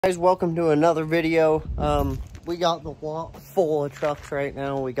Guys, welcome to another video. We got the lot full of trucks right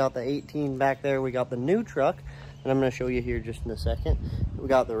now. We got the 18 back there. We got the new truck, and I'm going to show you here just in a second. We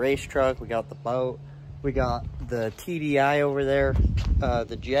got the race truck. We got the boat. We got the TDI over there,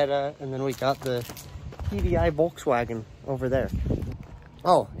 the Jetta, and then we got the TDI Volkswagen over there.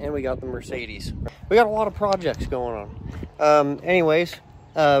 Oh, and we got the Mercedes. We got a lot of projects going on. Anyways,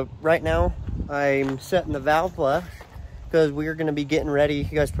 right now I'm setting the valve flash, because we're going to be getting ready.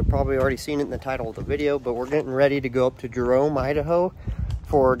 You guys have probably already seen it in the title of the video, but we're getting ready to go up to Jerome, Idaho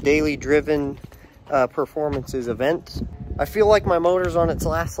for daily driven performances events. I feel like my motor's on its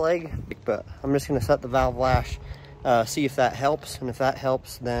last leg, but I'm just going to set the valve lash, see if that helps. And if that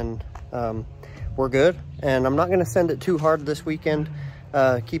helps, then we're good. And I'm not going to send it too hard this weekend.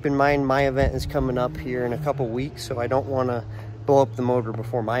 Keep in mind, my event is coming up here in a couple weeks, so I don't want to blow up the motor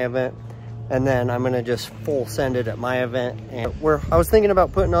before my event. And then I'm gonna just full send it at my event. And I was thinking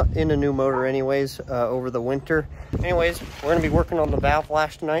about putting in a new motor anyways over the winter. Anyways, we're gonna be working on the valve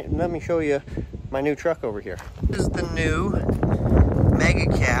flash tonight, and let me show you my new truck over here. This is the new Mega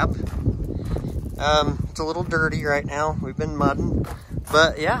Cab. It's a little dirty right now. We've been mudding,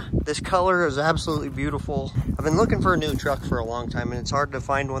 but yeah, this color is absolutely beautiful. I've been looking for a new truck for a long time, and it's hard to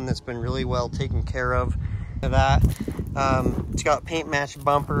find one that's been really well taken care of. It's got paint matched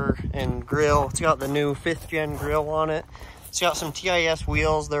bumper and grill. It's got the new 5th gen grill on it. It's got some TIS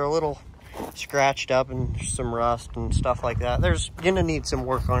wheels. They're a little scratched up and some rust and stuff like that. There's gonna need some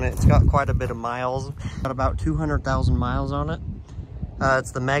work on it. It's got quite a bit of miles, got about 200,000 miles on it.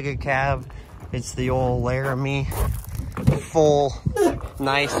 It's the Mega Cab. It's the old Laramie, full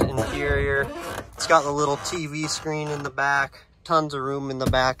nice interior. It's got the little TV screen in the back, tons of room in the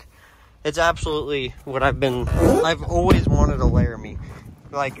back. It's absolutely what I've always wanted a Laramie.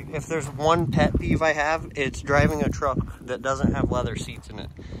 Like, if there's one pet peeve I have, it's driving a truck that doesn't have leather seats in it.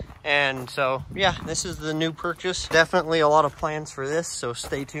 And so, yeah, this is the new purchase. Definitely a lot of plans for this, so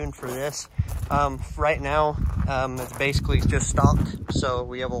stay tuned for this. Right now, it's basically just stocked, so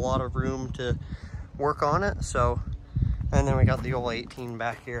we have a lot of room to work on it. So, and then we got the old 18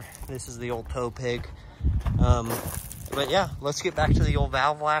 back here. This is the old tow pig. But yeah, let's get back to the old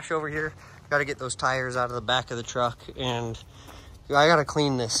valve lash over here. Got to get those tires out of the back of the truck, and I got to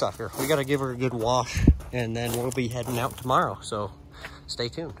clean this sucker. We got to give her a good wash, and then we'll be heading out tomorrow. So stay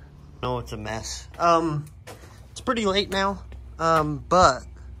tuned. No, it's a mess. It's pretty late now, but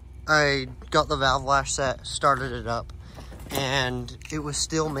I got the valve lash set, started it up, and it was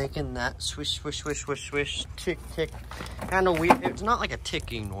still making that swish, swish, swish, swish, swish, tick, tick. Kind of weird. It's not like a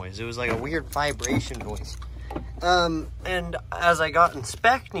ticking noise. It was like a weird vibration noise. And as I got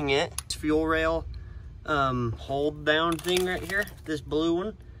inspecting it, this fuel rail hold down thing right here, this blue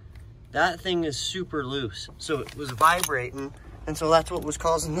one, that thing is super loose. So it was vibrating, and so that's what was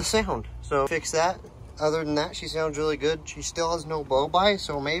causing the sound. So fix that. Other than that, she sounds really good. She still has no blow-by,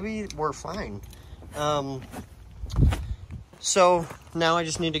 so maybe we're fine. So now I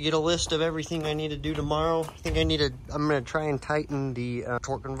just need to get a list of everything I need to do tomorrow. I think I'm gonna try and tighten the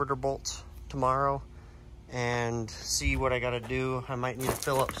torque converter bolts tomorrow and see what I gotta do. I might need to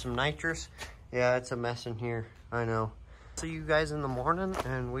fill up some nitrous. Yeah, it's a mess in here, I know. See you guys in the morning,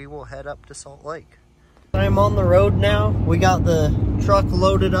 and we will head up to Salt Lake. I'm on the road now. We got the truck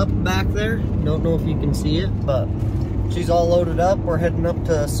loaded up back there. Don't know if you can see it, but she's all loaded up. We're heading up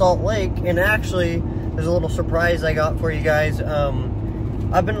to Salt Lake, and actually, there's a little surprise I got for you guys.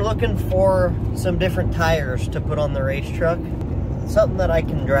 I've been looking for some different tires to put on the race truck. Something that I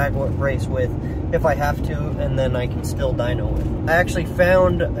can drag race with if I have to, and then I can still dyno it. I actually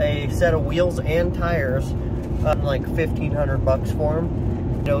found a set of wheels and tires, like 1,500 bucks for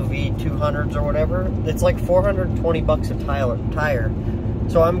them, V200s or whatever. It's like 420 bucks a tire.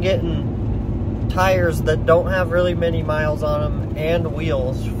 So I'm getting tires that don't have really many miles on them and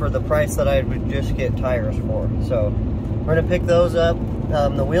wheels for the price that I would just get tires for. So we're gonna pick those up.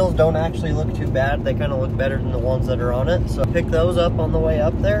 The wheels don't actually look too bad. They kind of look better than the ones that are on it. So pick those up on the way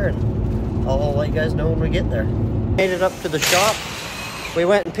up there, and I'll let you guys know when we get there. Made it up to the shop. We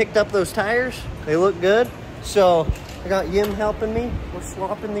went and picked up those tires. They look good. So I got Yim helping me. We're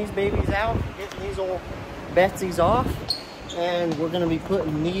swapping these babies out, getting these old Betsies off, and we're gonna be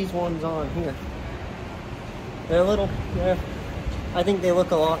putting these ones on here. They're a little, yeah, I think they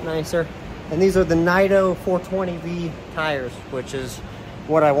look a lot nicer. And these are the Dyno 420V tires, which is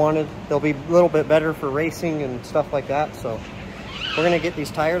what I wanted. They'll be a little bit better for racing and stuff like that. So we're gonna get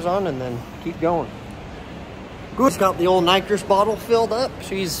these tires on and then keep going. Just got the old nitrous bottle filled up.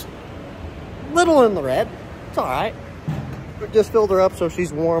 She's a little in the red. It's all right. We just filled her up so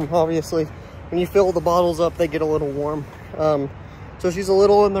she's warm, obviously. When you fill the bottles up, they get a little warm. So she's a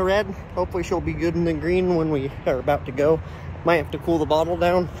little in the red. Hopefully she'll be good in the green when we are about to go. Might have to cool the bottle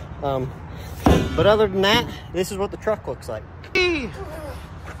down. But other than that, this is what the truck looks like.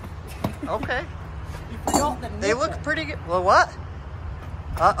 Okay. They look pretty good. Well, what?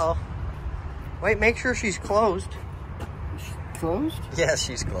 Uh-oh. Wait, make sure she's closed. Closed? Yes,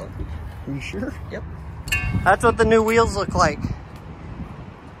 she's closed. Are you sure? Yep. That's what the new wheels look like.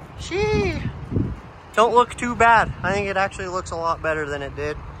 Don't look too bad. I think it actually looks a lot better than it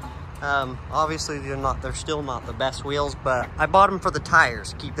did. Obviously they're still not the best wheels, but I bought them for the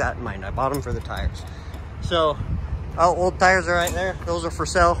tires. Keep that in mind. I bought them for the tires. So, old tires are right there. Those are for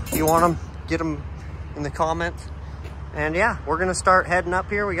sale. If you want them, get them in the comments. And yeah, we're gonna start heading up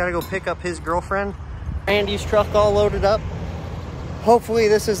here. We gotta go pick up his girlfriend. Andy's truck all loaded up. Hopefully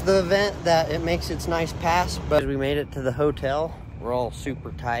this is the event that it makes its nice pass, but we made it to the hotel. We're all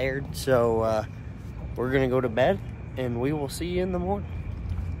super tired, so we're gonna go to bed and we will see you in the morning.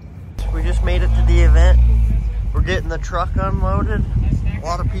 We just made it to the event. We're getting the truck unloaded. A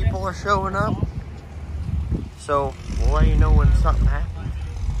lot of people are showing up. So we'll let you know when something happens.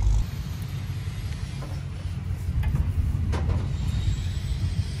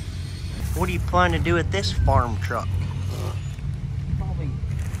 What do you plan to do with this farm truck? Probably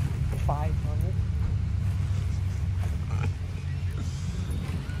 500.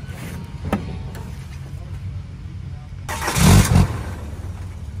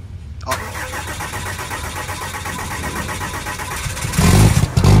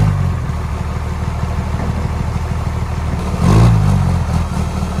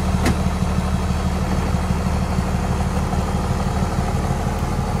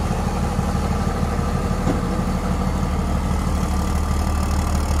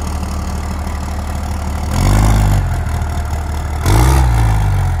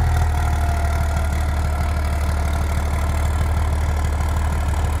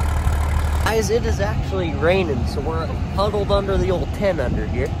 Guys, it is actually raining, so we're huddled under the old tent under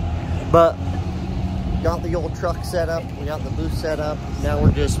here. But got the old truck set up, we got the booth set up. Now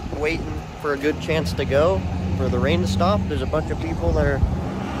we're just waiting for a good chance to go, for the rain to stop. There's a bunch of people that are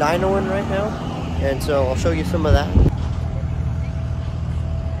dynoing right now, and so I'll show you some of that.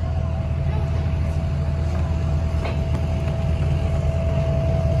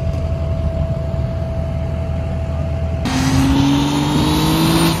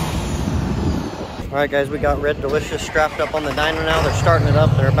 Alright guys, we got Red Delicious strapped up on the dyno now. They're starting it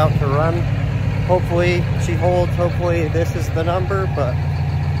up. They're about to run. Hopefully she holds. Hopefully this is the number, but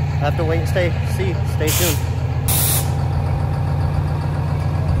I have to wait and stay tuned.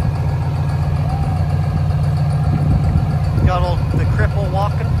 Got the cripple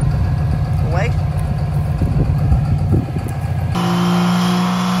walking away.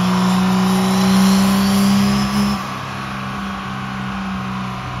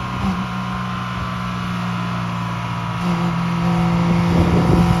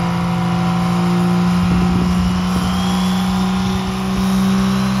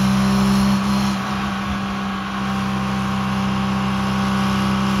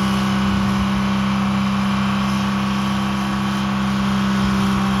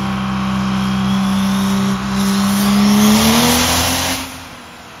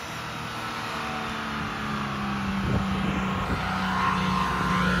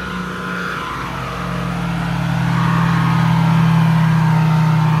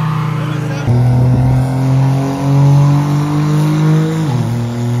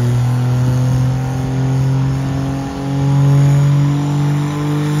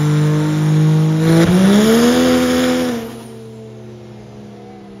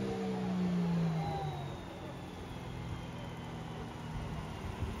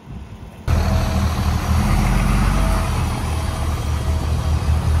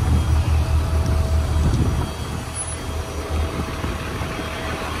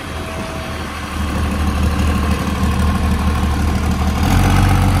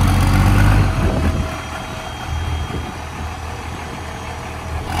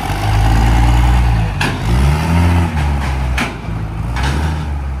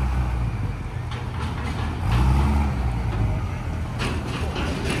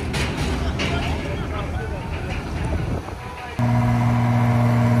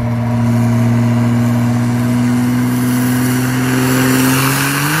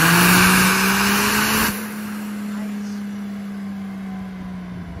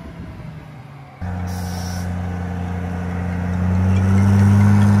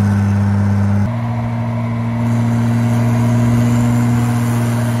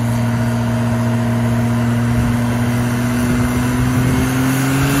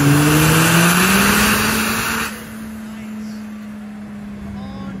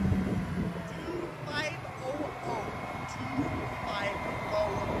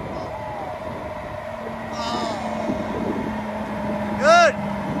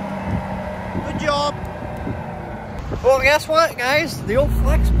 guess what, guys? The old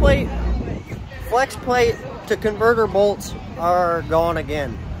flex plate to converter bolts are gone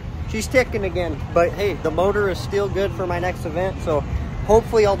again. She's ticking again, but hey, the motor is still good for my next event, so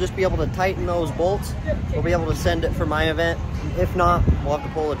hopefully I'll just be able to tighten those bolts. We'll be able to send it for my event. If not, we'll have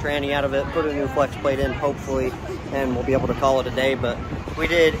to pull a tranny out of it, put a new flex plate in, hopefully, and we'll be able to call it a day. But we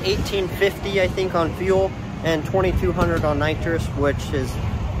did $18.50, I think, on fuel and $2,200 on nitrous, which is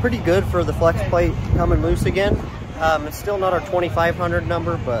pretty good for the flex plate coming loose again. It's still not our 2,500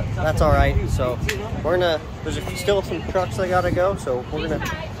 number, but that's all right. So there's still some trucks I gotta go, so we're gonna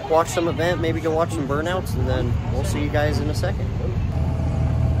watch some event, maybe go watch some burnouts, and then we'll see you guys in a second.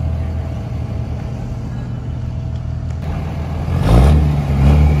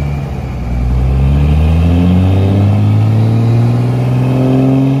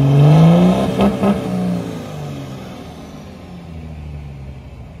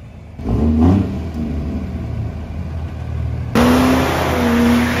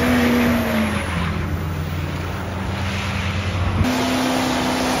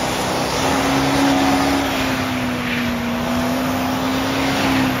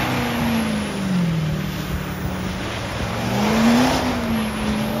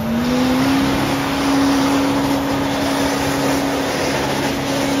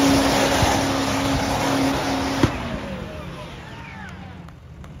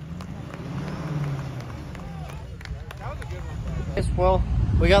 Well,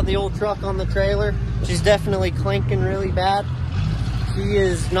 we got the old truck on the trailer. She's definitely clanking really bad. She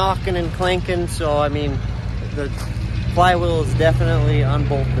is knocking and clanking, so I mean, the flywheel is definitely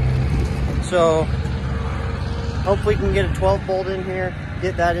unbolted. So hopefully we can get a 12 bolt in here,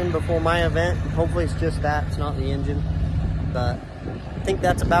 get that in before my event. Hopefully it's just that, it's not the engine. But I think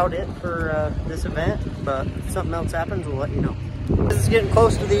that's about it for this event, but if something else happens, we'll let you know. This is getting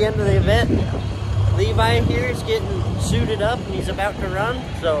close to the end of the event. Levi here is getting suited up and he's about to run,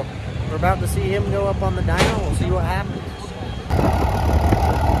 so we're about to see him go up on the dyno. We'll see what happens.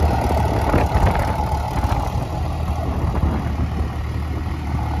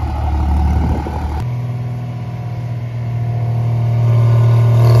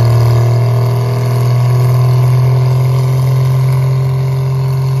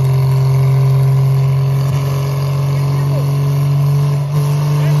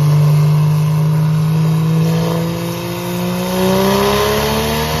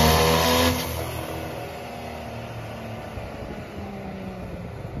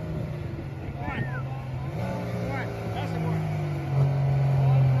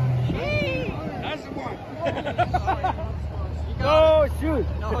 Oh, shoot.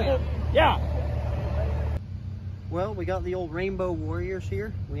 Yeah. Well, we got the old Rainbow Warriors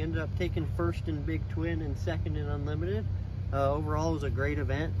here. We ended up taking first in Big Twin and second in Unlimited. Overall, it was a great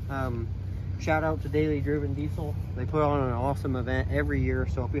event. Shout out to Daily Driven Diesel. They put on an awesome event every year.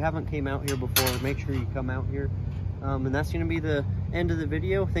 So if you haven't came out here before, make sure you come out here. And that's going to be the end of the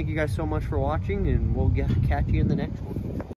video. Thank you guys so much for watching, and we'll catch you in the next one.